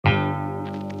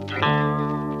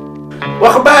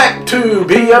Welcome back to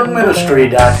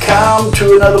BYoungMinistry.com,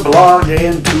 to another blog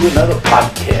and to another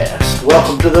podcast.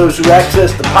 Welcome to those who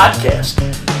access the podcast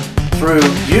through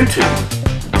YouTube,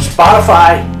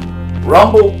 Spotify,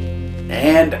 Rumble,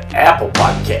 and Apple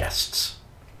Podcasts.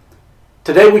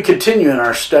 Today we continue in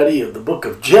our study of the book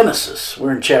of Genesis.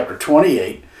 We're in chapter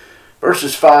 28,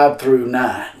 verses 5 through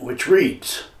 9, which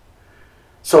reads,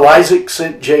 So Isaac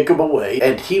sent Jacob away,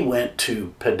 and he went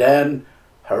to Padan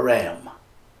Aram,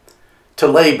 to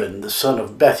Laban, the son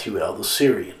of Bethuel the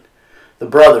Syrian, the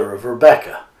brother of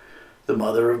Rebekah, the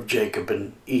mother of Jacob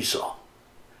and Esau.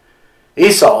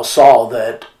 Esau saw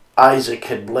that Isaac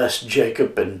had blessed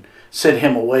Jacob and sent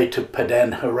him away to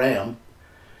Padan Aram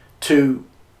to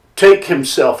take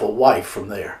himself a wife from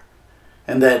there,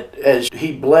 and that as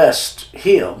he blessed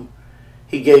him,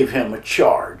 he gave him a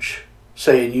charge,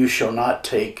 saying, You shall not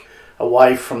take a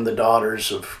wife from the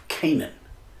daughters of Canaan.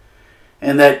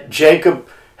 And that Jacob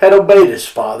had obeyed his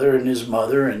father and his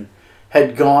mother, and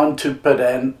had gone to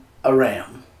Padan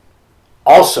Aram.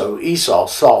 Also Esau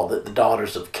saw that the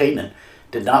daughters of Canaan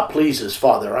did not please his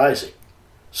father Isaac.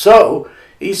 So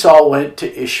Esau went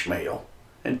to Ishmael,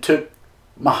 and took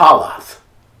Mahalath,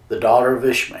 the daughter of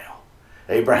Ishmael,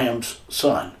 Abraham's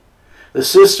son, the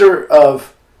sister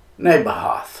of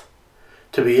Nebaioth,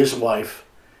 to be his wife,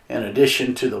 in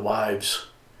addition to the wives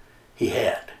he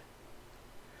had.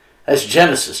 That's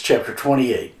Genesis chapter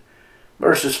 28,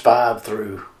 verses 5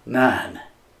 through 9.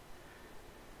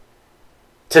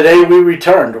 Today we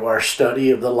return to our study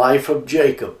of the life of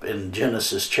Jacob in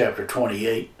Genesis chapter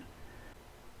 28.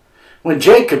 When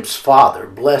Jacob's father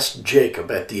blessed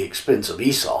Jacob at the expense of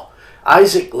Esau,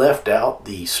 Isaac left out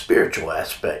the spiritual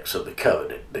aspects of the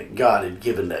covenant that God had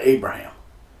given to Abraham.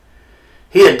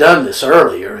 He had done this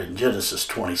earlier in Genesis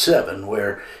 27,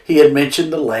 where he had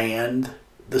mentioned the land,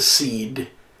 the seed,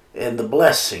 and the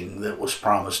blessing that was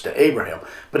promised to Abraham.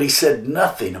 But he said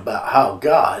nothing about how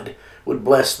God would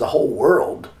bless the whole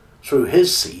world through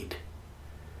his seed.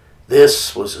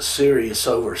 This was a serious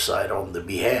oversight on the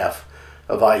behalf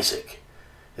of Isaac,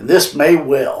 and this may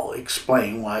well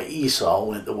explain why Esau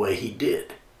went the way he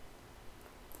did.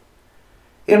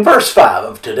 In verse 5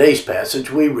 of today's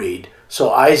passage we read,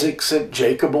 So Isaac sent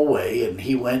Jacob away, and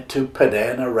he went to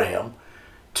Padan Aram,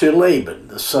 to Laban,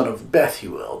 the son of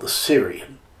Bethuel the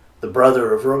Syrian, the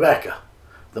brother of Rebekah,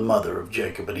 the mother of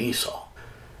Jacob and Esau.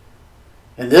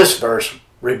 In this verse,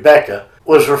 Rebekah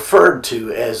was referred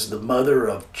to as the mother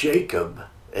of Jacob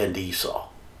and Esau.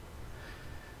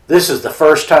 This is the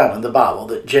first time in the Bible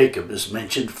that Jacob is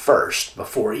mentioned first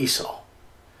before Esau.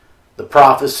 The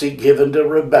prophecy given to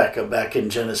Rebekah back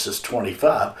in Genesis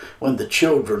 25, when the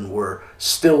children were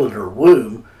still in her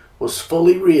womb, was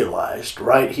fully realized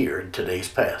right here in today's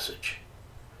passage.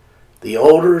 The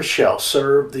older shall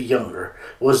serve the younger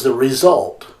was the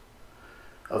result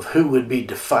of who would be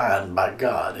defined by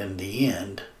God in the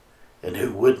end and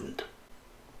who wouldn't.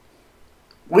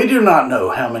 We do not know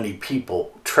how many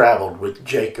people traveled with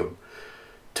Jacob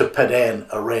to Padan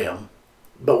Aram,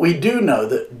 but we do know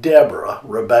that Deborah,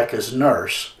 Rebekah's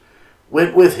nurse,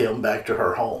 went with him back to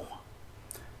her home.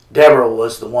 Deborah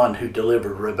was the one who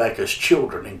delivered Rebekah's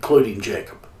children, including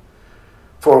Jacob.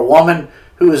 For a woman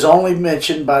who is only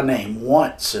mentioned by name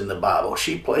once in the Bible,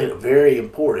 she played a very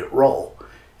important role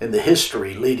in the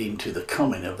history leading to the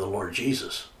coming of the Lord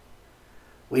Jesus.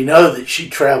 We know that she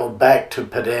traveled back to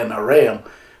Padan Aram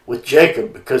with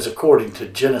Jacob because, according to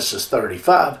Genesis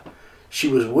 35, she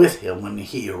was with him when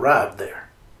he arrived there.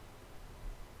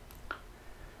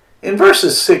 In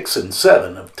verses 6 and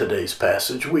 7 of today's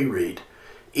passage we read,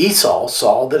 Esau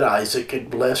saw that Isaac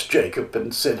had blessed Jacob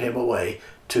and sent him away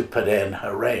to Padan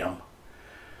Aram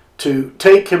to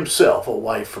take himself a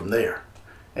wife from there,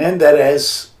 and that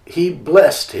as he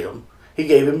blessed him, he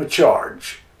gave him a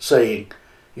charge, saying,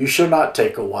 You shall not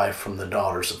take a wife from the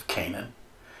daughters of Canaan,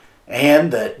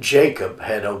 and that Jacob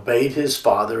had obeyed his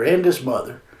father and his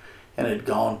mother, and had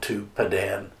gone to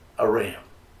Padan Aram.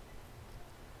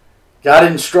 God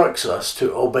instructs us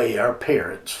to obey our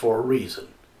parents for a reason.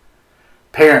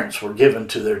 Parents were given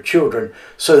to their children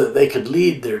so that they could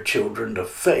lead their children to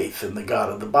faith in the God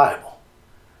of the Bible.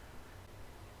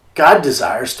 God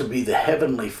desires to be the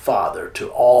heavenly Father to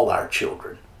all our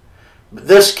children, but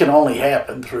this can only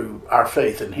happen through our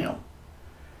faith in Him.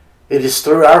 It is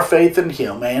through our faith in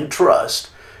Him and trust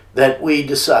that we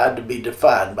decide to be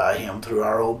defined by Him through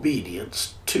our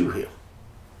obedience to Him.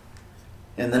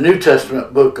 In the New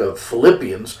Testament book of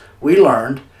Philippians, we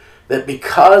learned that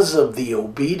because of the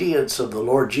obedience of the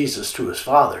Lord Jesus to His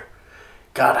Father,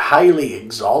 God highly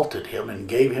exalted Him and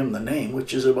gave Him the name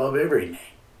which is above every name.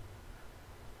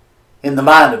 In the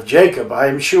mind of Jacob, I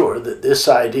am sure that this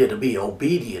idea to be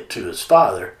obedient to his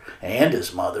father and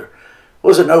his mother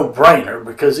was a no-brainer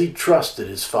because he trusted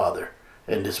his father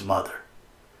and his mother.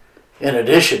 In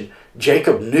addition,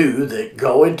 Jacob knew that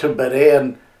going to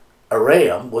Padan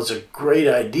Aram was a great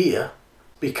idea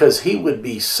because he would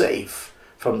be safe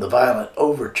from the violent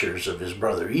overtures of his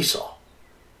brother Esau.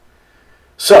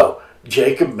 So,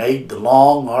 Jacob made the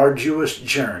long, arduous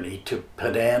journey to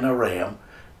Padan Aram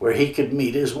where he could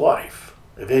meet his wife,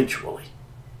 eventually.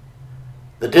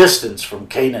 The distance from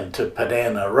Canaan to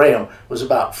Padan Aram was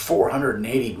about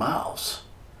 480 miles.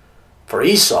 For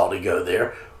Esau to go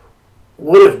there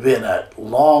would have been a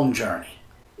long journey.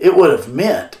 It would have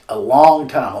meant a long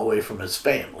time away from his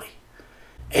family,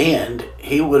 and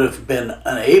he would have been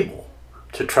unable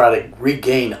to try to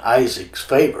regain Isaac's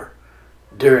favor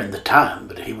during the time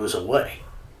that he was away.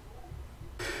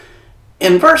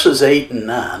 In verses 8 and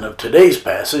 9 of today's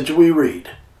passage we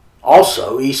read,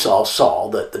 "Also Esau saw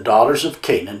that the daughters of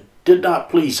Canaan did not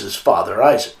please his father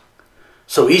Isaac.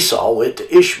 So Esau went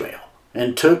to Ishmael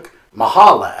and took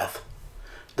Mahalath,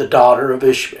 the daughter of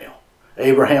Ishmael,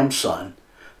 Abraham's son,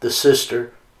 the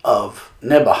sister of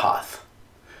Nebaioth,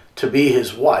 to be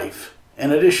his wife,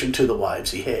 in addition to the wives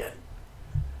he had.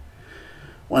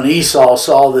 When Esau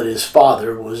saw that his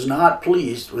father was not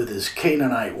pleased with his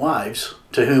Canaanite wives,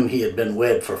 to whom he had been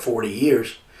wed for 40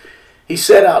 years, he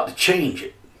set out to change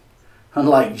it.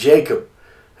 Unlike Jacob,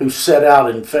 who set out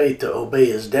in faith to obey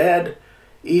his dad,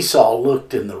 Esau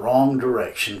looked in the wrong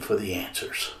direction for the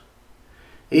answers.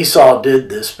 Esau did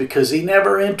this because he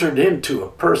never entered into a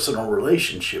personal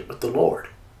relationship with the Lord.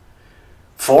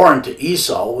 Foreign to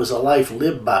Esau was a life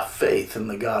lived by faith in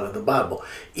the God of the Bible,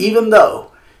 even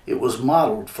though it was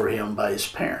modeled for him by his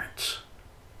parents.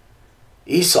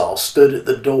 Esau stood at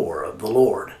the door of the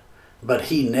Lord, but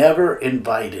he never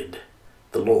invited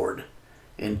the Lord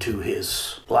into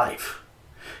his life.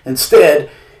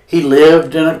 Instead, he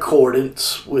lived in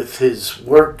accordance with his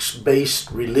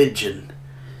works-based religion,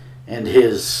 and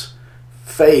his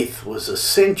faith was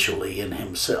essentially in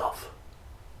himself.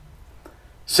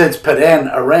 Since Padan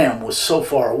Aram was so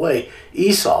far away,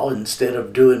 Esau, instead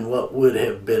of doing what would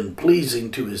have been pleasing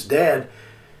to his dad,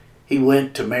 he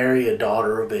went to marry a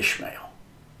daughter of Ishmael.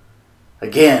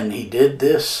 Again, he did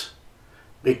this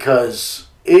because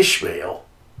Ishmael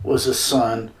was a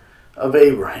son of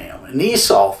Abraham, and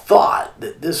Esau thought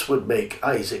that this would make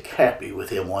Isaac happy with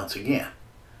him once again.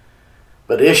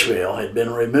 But Ishmael had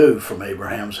been removed from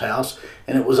Abraham's house,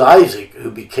 and it was Isaac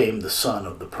who became the son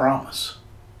of the promise.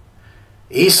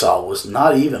 Esau was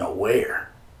not even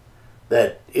aware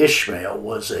that Ishmael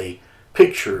was a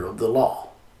picture of the law,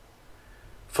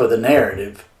 for the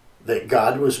narrative that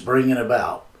God was bringing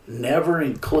about never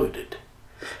included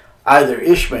either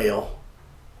Ishmael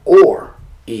or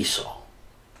Esau.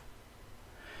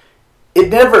 It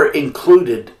never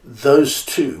included those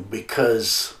two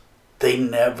because they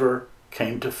never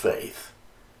came to faith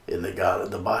in the God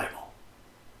of the Bible.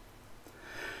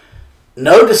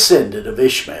 No descendant of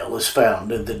Ishmael is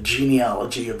found in the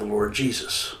genealogy of the Lord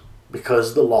Jesus,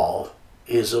 because the law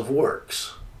is of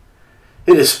works.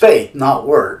 It is faith, not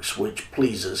works, which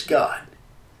pleases God.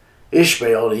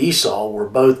 Ishmael and Esau were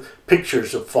both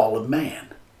pictures of fallen man.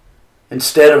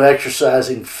 Instead of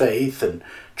exercising faith and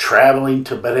traveling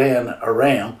to Padan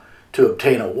Aram to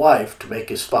obtain a wife to make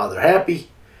his father happy,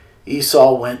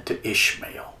 Esau went to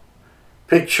Ishmael,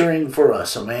 picturing for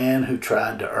us a man who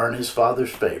tried to earn his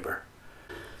father's favor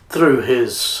through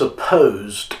his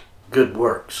supposed good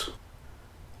works.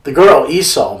 The girl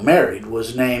Esau married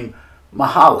was named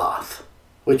Mahalath,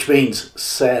 which means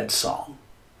sad song.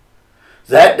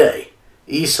 That day,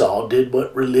 Esau did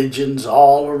what religions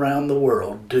all around the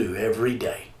world do every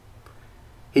day.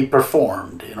 He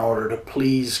performed in order to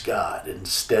please God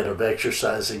instead of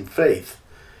exercising faith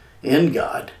in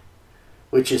God,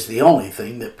 which is the only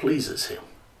thing that pleases him.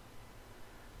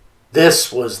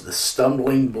 This was the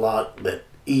stumbling block that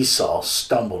Esau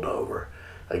stumbled over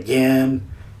again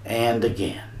and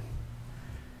again.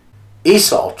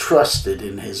 Esau trusted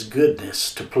in his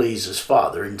goodness to please his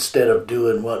father instead of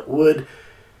doing what would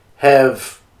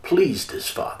have pleased his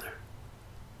father.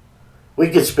 We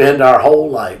could spend our whole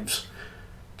lives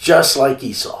just like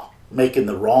Esau, making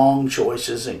the wrong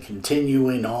choices and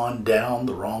continuing on down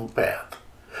the wrong path.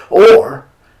 Or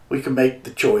we can make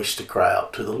the choice to cry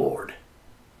out to the Lord.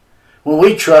 When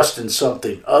we trust in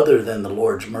something other than the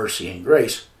Lord's mercy and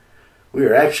grace, we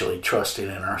are actually trusting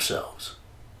in ourselves.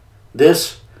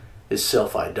 This is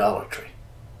self-idolatry.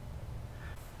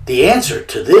 The answer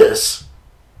to this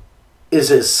is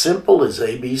as simple as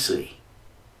ABC.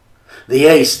 The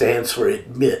A stands for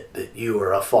admit that you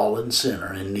are a fallen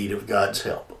sinner in need of God's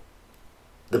help.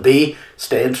 The B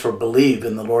stands for believe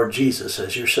in the Lord Jesus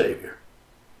as your Savior.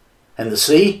 And the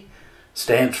C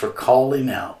stands for calling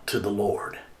out to the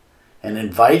Lord and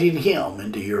inviting Him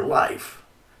into your life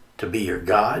to be your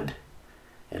God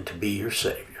and to be your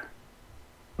Savior.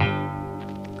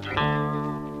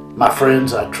 My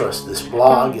friends, I trust this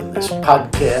blog and this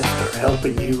podcast are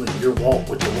helping you in your walk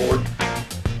with the Lord.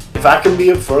 If I can be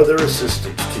of further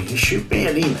assistance to you, shoot me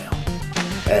an email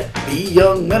at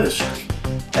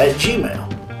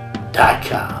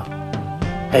BYoungMinistry@gmail.com.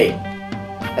 Hey,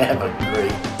 have a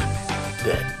great